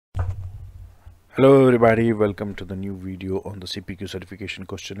Hello everybody, welcome to the new video on the CPQ certification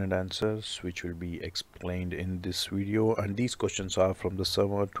question and answers, which will be explained in this video. And these questions are from the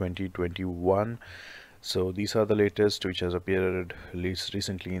summer 2021. So these are the latest which has appeared least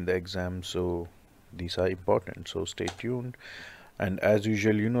recently in the exam, so these are important, so stay tuned. And as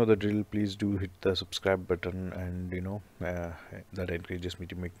usual, you know the drill, please do hit the subscribe button, and that encourages me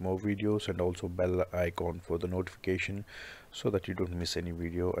to make more videos, and also bell icon for the notification so that you don't miss any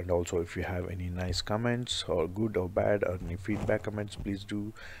video. And also, if you have any nice comments or good or bad or any feedback comments, please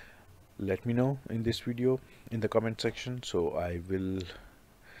do let me know in this video in the comment section, so I will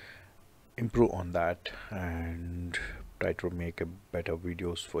improve on that and try to make a better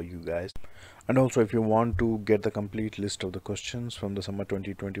videos for you guys. And also, if you want to get the complete list of the questions from the summer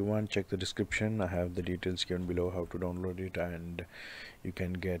 2021, check the description. I have the details given below how to download it, and you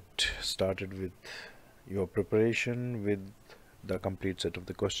can get started with your preparation with the complete set of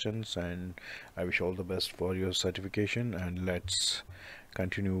the questions. And I wish all the best for your certification, and let's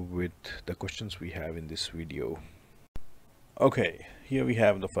continue with the questions we have in this video. Okay, here we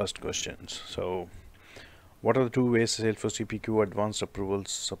have the first questions. So what are the two ways Salesforce CPQ advanced approvals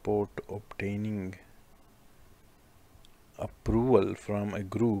support obtaining approval from a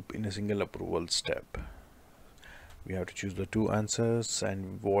group in a single approval step? We have to choose the two answers,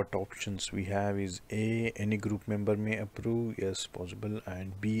 and what options we have is A, any group member may approve, yes, possible,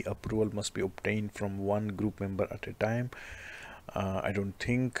 and B, approval must be obtained from one group member at a time. I don't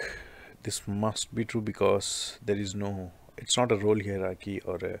think this must be true, because there is no, it's not a role hierarchy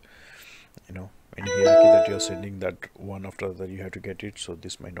or a, any hierarchy that you're sending that one after the other you have to get it, so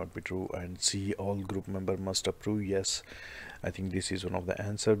this might not be true. And C, all group member must approve, yes, I think this is one of the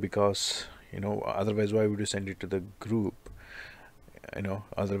answer, because otherwise why would you send it to the group?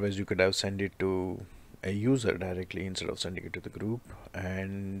 Otherwise you could have sent it to a user directly instead of sending it to the group.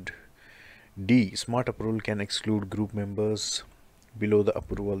 And D, smart approval can exclude group members below the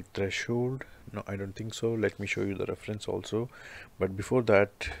approval threshold. No, I don't think so. Let me show you the reference also, but before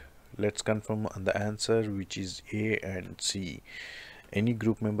that, let's confirm on the answer, which is A and C. Any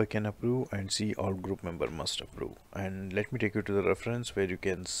group member can approve, and C, all group member must approve. And let me take you to the reference where you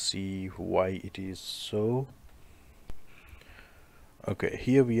can see why it is so. Okay,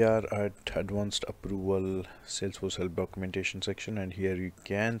 here we are at advanced approval Salesforce help documentation section, and here you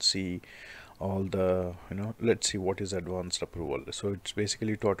can see all the, let's see what is advanced approval. So it's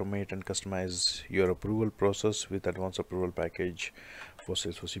basically to automate and customize your approval process with advanced approval package for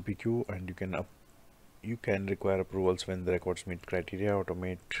Salesforce CPQ, and you can require approvals when the records meet criteria,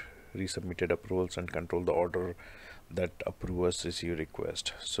 automate resubmitted approvals, and control the order that approvers receive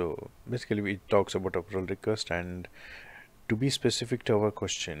request. So basically it talks about approval request. And to be specific to our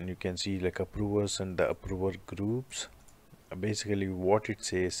question, you can see like approvers and the approver groups. Basically what it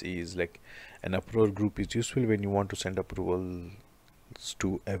says is like an approver group is useful when you want to send approvals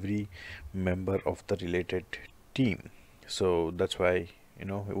to every member of the related team. So that's why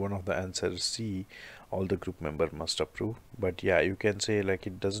one of the answers C, all the group member must approve. But yeah, you can say like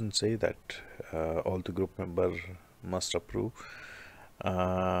it doesn't say that all the group member must approve.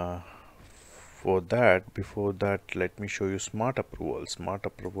 For that, before that, let me show you smart approval. Smart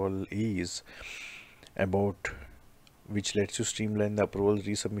approval is about which lets you streamline the approval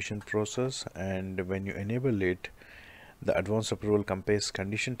resubmission process, and when you enable it, the advanced approval compares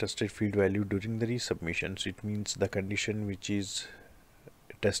condition tested field value during the resubmission. So it means the condition which is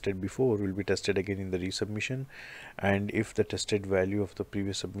tested before will be tested again in the resubmission, and if the tested value of the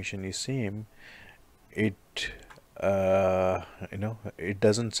previous submission is same, it it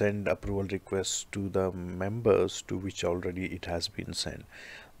doesn't send approval requests to the members to which already it has been sent.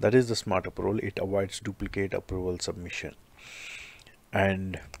 That is the smart approval. It avoids duplicate approval submission.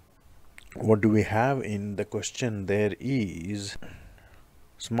 And what do we have in the question? There is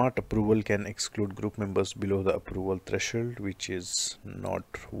smart approval can exclude group members below the approval threshold, which is not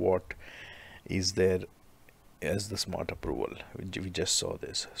what is there as the smart approval. We just saw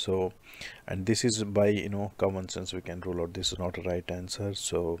this. So, and this is by common sense we can rule out this is not a right answer.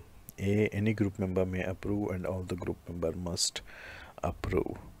 So A, any group member may approve, and all the group member must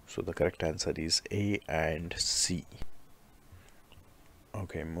approve. So the correct answer is A and C.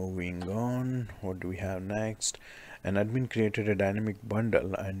 Okay, moving on. What do we have next? An admin created a dynamic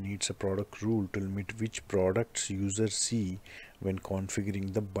bundle and needs a product rule to limit which products users see when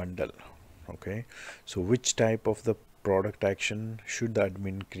configuring the bundle. Okay, so which type of the product action should the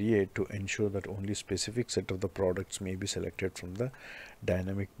admin create to ensure that only specific set of the products may be selected from the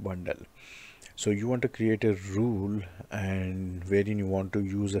dynamic bundle? So you want to create a rule, and wherein you want to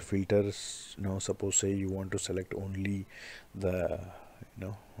use a filter. Suppose say you want to select only the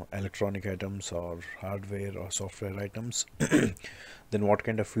electronic items or hardware or software items, then what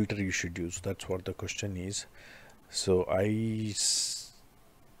kind of filter you should use? That's what the question is. So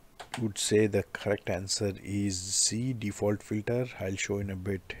would say the correct answer is C, default filter. I'll show in a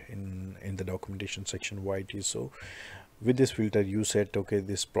bit in the documentation section why it is so. With this filter, you set, okay,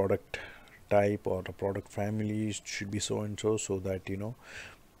 this product type or a product family should be so and so, so that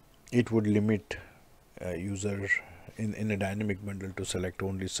it would limit user in a dynamic bundle to select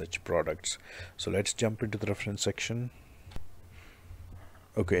only such products. So let's jump into the reference section.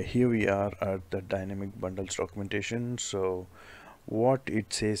 Okay, here we are at the dynamic bundles documentation. So what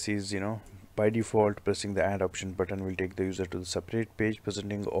it says is, by default, pressing the add option button will take the user to the separate page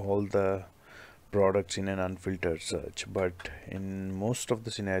presenting all the products in an unfiltered search. But in most of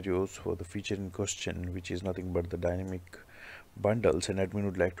the scenarios for the feature in question, which is nothing but the dynamic bundles, an admin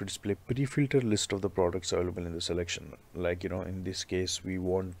would like to display pre-filtered list of the products available in the selection. Like, in this case, we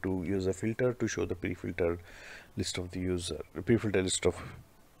want to use a filter to show the pre-filtered list of the user, pre-filtered list of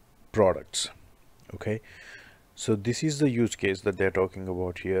products. Okay, so this is the use case that they're talking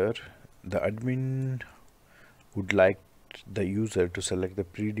about here. The admin would like the user to select the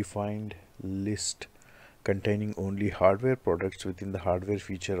predefined list containing only hardware products within the hardware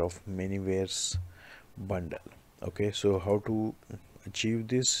feature of manywares bundle. Okay, so how to achieve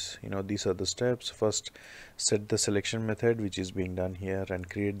this? These are the steps. First, set the selection method, which is being done here, and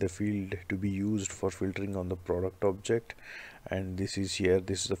create the field to be used for filtering on the product object. And this is here,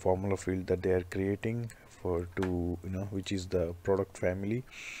 this is the formula field that they are creating for which is the product family,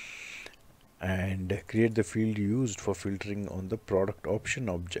 and create the field used for filtering on the product option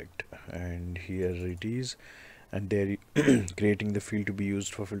object. And here it is, and they're creating the field to be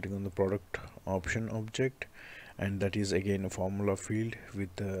used for filtering on the product option object, and that is again a formula field with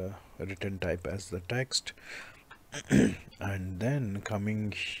the written type as the text. And then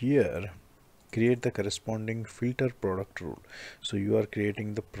coming here, create the corresponding filter product rule. So you are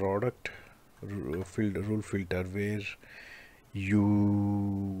creating the product rule filter where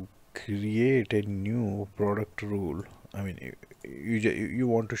you create a new product rule. I mean, you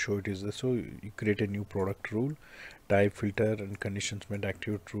want to show it is this, so you create a new product rule, type filter, and conditions met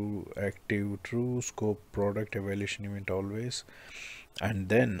active true, scope product, evaluation event always. And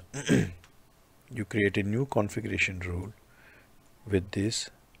then you create a new configuration rule with this,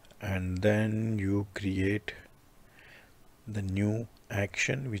 and then you create the new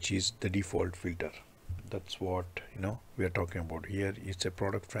action, which is the default filter. That's what we are talking about here. It's a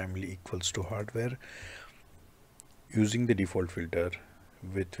product family equals to hardware, using the default filter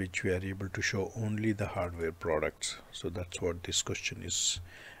with which we are able to show only the hardware products. So that's what this question is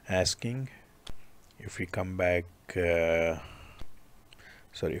asking. If we come back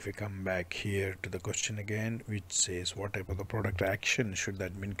if we come back here to the question again, which says what type of the product action should the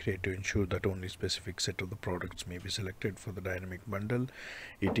admin create to ensure that only specific set of the products may be selected for the dynamic bundle,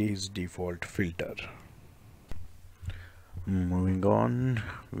 it is default filter. Moving on,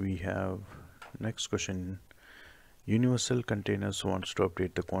 we have next question. Universal Containers wants to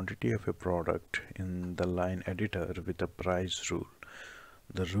update the quantity of a product in the line editor with a price rule.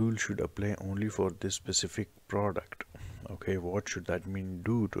 The rule should apply only for this specific product. Okay, what should that mean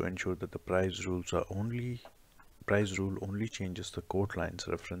do to ensure that the price rule only changes the quote lines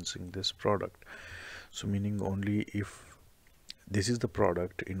referencing this product? So meaning only if this is the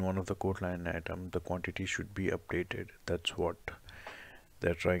product in one of the quote line item, the quantity should be updated. That's what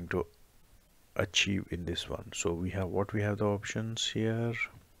they're trying to achieve in this one. So we have the options here.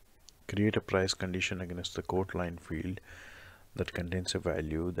 Create a price condition against the quote line field that contains a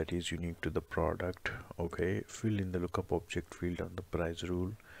value that is unique to the product. Okay, fill in the lookup object field on the price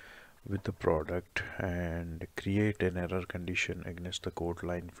rule with the product, and create an error condition against the quote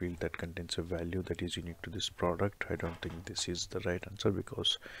line field that contains a value that is unique to this product. I don't think this is the right answer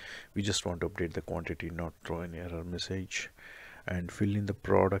because we just want to update the quantity, not throw an error message. And fill in the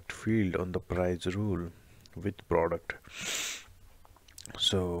product field on the price rule with product.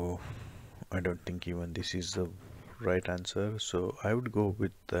 So I don't think even this is the right answer, so I would go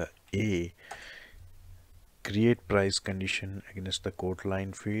with the A, create price condition against the quote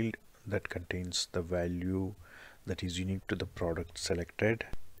line field that contains the value that is unique to the product selected,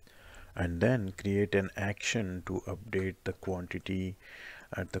 and then create an action to update the quantity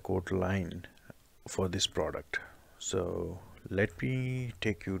at the quote line for this product. So let me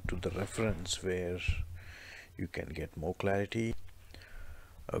take you to the reference where you can get more clarity.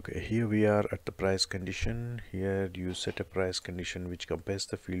 Okay, here we are at the price condition. Here you set a price condition which compares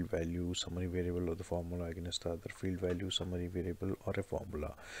the field value, summary variable, or the formula against the other field value, summary variable, or a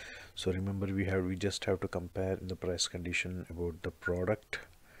formula. So remember, we just have to compare in the price condition about the product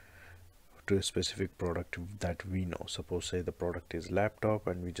to a specific product that we know. Suppose say the product is laptop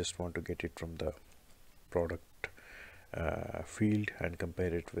and we just want to get it from the product field and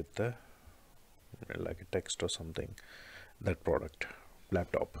compare it with the like a text or something, that product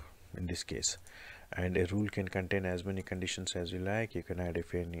laptop in this case. And a rule can contain as many conditions as you like. You can add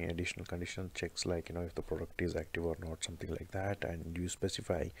if any additional condition checks, like if the product is active or not, something like that, and you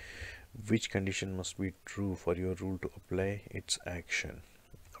specify which condition must be true for your rule to apply its action.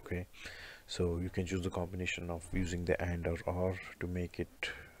 Okay, so you can choose the combination of using the and or to make it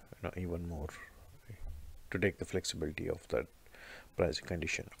even more, to take the flexibility of that pricing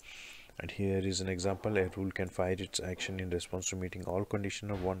condition. And here is an example: a rule can fire its action in response to meeting all condition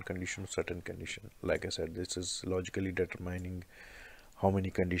of one condition, certain condition. Like I said, this is logically determining how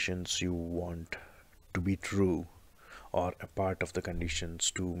many conditions you want to be true or a part of the conditions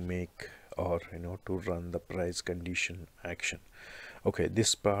to make, or to run the price condition action. Okay,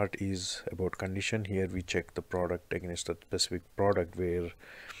 this part is about condition. Here we check the product against the specific product where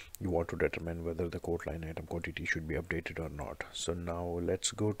you want to determine whether the quote line item quantity should be updated or not. So now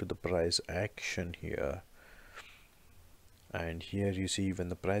let's go to the price action here, and here you see when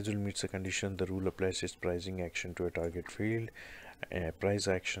the price rule meets the condition, the rule applies its pricing action to a target field. Price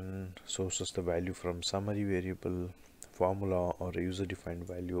action sources the value from summary variable, formula, or a user defined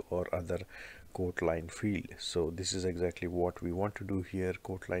value or other quote line field. So this is exactly what we want to do here: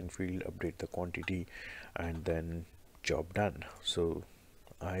 quote line field, update the quantity, and then job done. So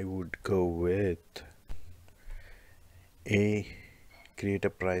I would go with A, create a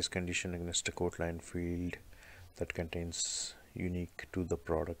price condition against a quote line field that contains unique to the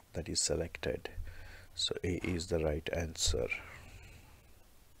product that is selected. So A is the right answer.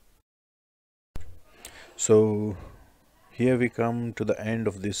 So here we come to the end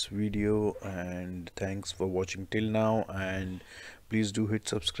of this video, and thanks for watching till now, and please do hit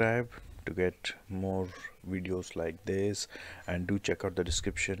subscribe to get more videos like this, and do check out the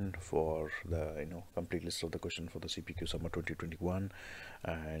description for the complete list of the question for the CPQ summer 2021.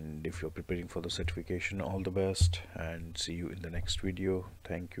 And if you're preparing for the certification, all the best, and see you in the next video.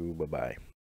 Thank you. Bye bye.